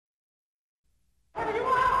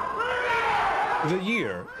The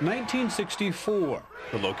year, 1964.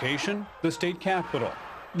 The location, the state capitol.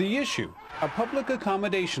 The issue, a Public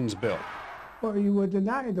Accommodations Bill. Well, you were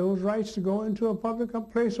denied those rights to go into a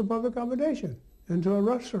place of public accommodation, into a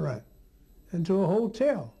restaurant, into a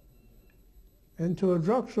hotel, into a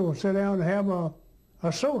drugstore, sit down and have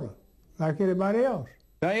a soda like anybody else.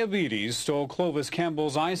 Diabetes stole Clovis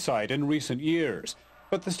Campbell's eyesight in recent years,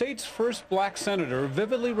 but the state's first black senator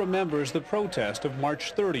vividly remembers the protest of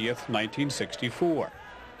March 30th, 1964.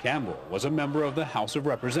 Campbell was a member of the House of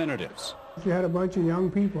Representatives. You had a bunch of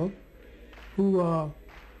young people who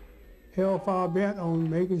held far bent on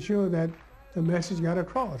making sure that the message got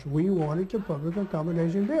across. We wanted the Public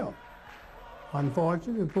Accommodation Bill.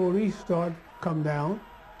 Unfortunately, the police started to come down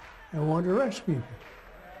and wanted to arrest people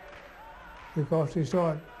because they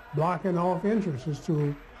started blocking off entrances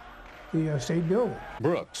to the state building.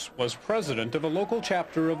 Brooks was president of a local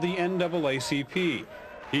chapter of the NAACP.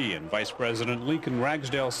 He and Vice President Lincoln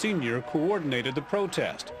Ragsdale Sr. coordinated the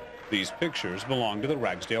protest. These pictures belong to the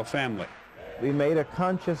Ragsdale family. We made a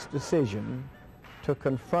conscious decision to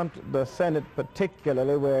confront the Senate,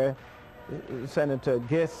 particularly where Senator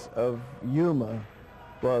Gist of Yuma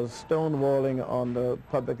was stonewalling on the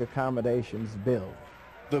Public Accommodations Bill.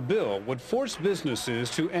 The bill would force businesses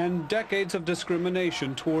to end decades of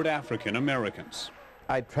discrimination toward African Americans.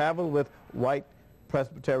 I traveled with white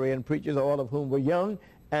Presbyterian preachers, all of whom were young,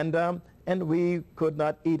 and we could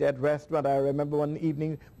not eat at restaurants. I remember one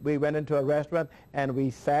evening we went into a restaurant and we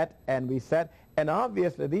sat, and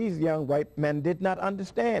obviously these young white men did not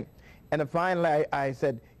understand. And finally I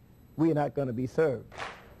said, we're not going to be served.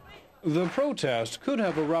 The protest could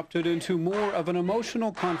have erupted into more of an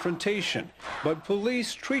emotional confrontation, but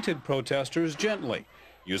police treated protesters gently,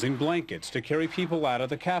 using blankets to carry people out of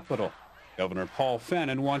the Capitol. Governor Paul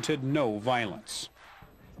Fannin wanted no violence.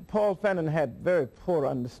 Paul Fannin had very poor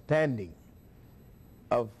understanding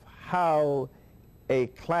of how a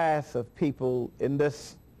class of people in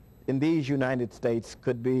these United States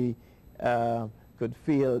could be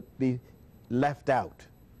left out.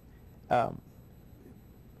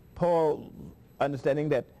 Paul understanding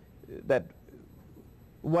that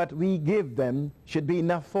what we give them should be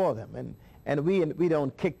enough for them, and we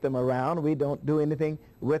don't kick them around, we don't do anything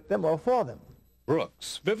with them or for them.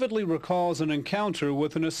 Brooks vividly recalls an encounter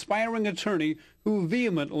with an aspiring attorney who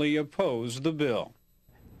vehemently opposed the bill.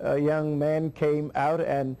 A young man came out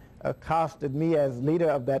and accosted me as leader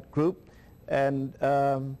of that group, and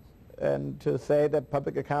to say that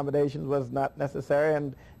public accommodations was not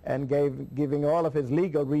necessary, and giving all of his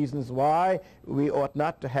legal reasons why we ought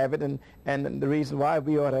not to have it, and the reason why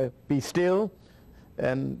we ought to be still.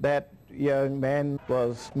 And that young man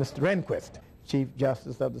was Mr. Rehnquist, Chief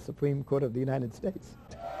Justice of the Supreme Court of the United States.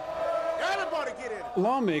 Everybody get in.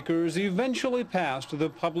 Lawmakers eventually passed the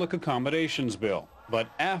Public Accommodations Bill, but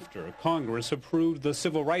after Congress approved the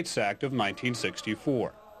Civil Rights Act of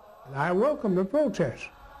 1964. And I welcome the protest,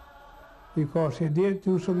 because it did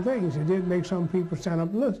do some things. It did make some people stand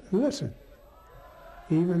up and listen,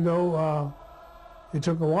 even though it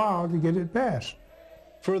took a while to get it passed.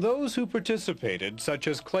 For those who participated, such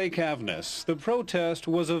as Clay Cavness, the protest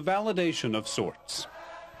was a validation of sorts.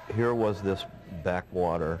 Here was this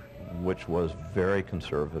backwater, which was very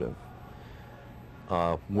conservative,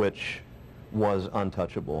 which was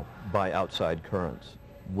untouchable by outside currents.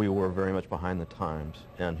 We were very much behind the times,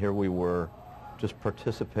 and here we were just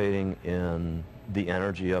participating in the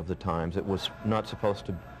energy of the times. It was not supposed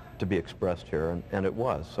to be expressed here, and it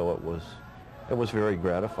was, so it was very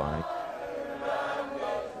gratifying.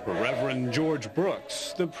 For Reverend George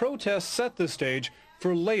Brooks, the protest set the stage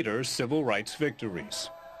for later civil rights victories.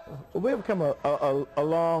 We've come a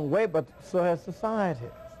long way, but so has society.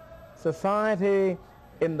 Society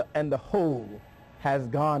in the whole has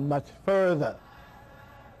gone much further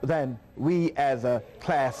than we as a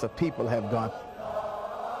class of people have gone.